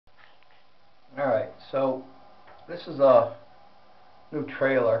Alright, so this is a new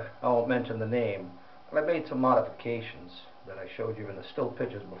trailer. I won't mention the name, but I made some modifications that I showed you in the still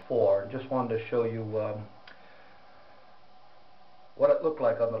pictures before, and just wanted to show you what it looked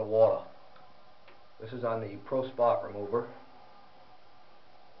like under the water. This is on the Pro Spot Remover.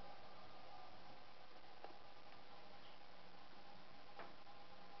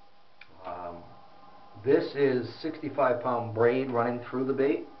 This is 65-pound braid running through the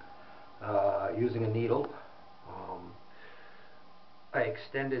bait using a needle. I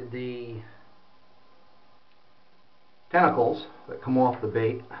extended the tentacles that come off the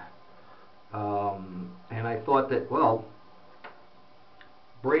bait, and I thought that, well,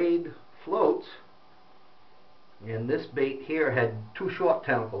 braid floats, and this bait here had two short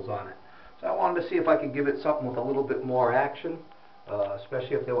tentacles on it. So I wanted to see if I could give it something with a little bit more action,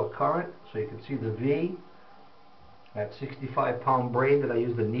 especially if they were current. So you can see the V, that 65-pound braid that I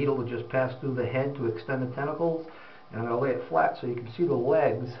used the needle to just pass through the head to extend the tentacles. And I'm going to lay it flat so you can see the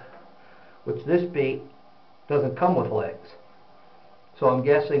legs, which this bait doesn't come with legs. So I'm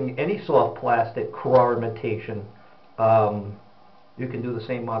guessing any soft plastic Craw imitation, you can do the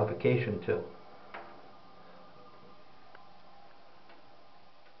same modification to.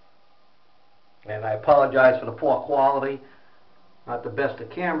 And I apologize for the poor quality, not the best of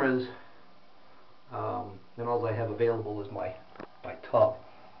cameras, and all I have available is my tub.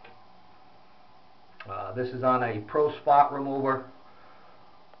 This is on a Pro Spot Remover,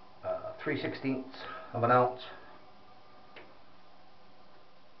 3/16 of an ounce.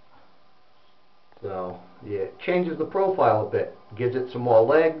 So yeah, it changes the profile a bit, gives it some more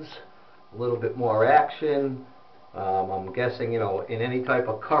legs, a little bit more action. I'm guessing, in any type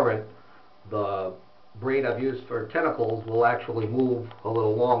of current, the braid I've used for tentacles will actually move a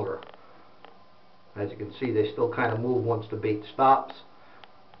little longer. As you can see, they still kind of move once the bait stops.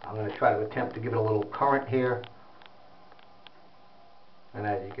 I'm going to try to attempt to give it a little current here. And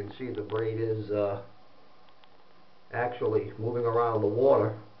as you can see, the braid is actually moving around the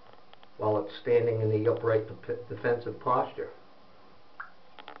water while it's standing in the upright defensive posture.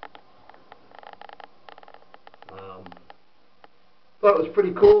 Thought it was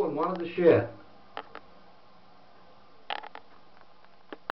pretty cool and wanted to share.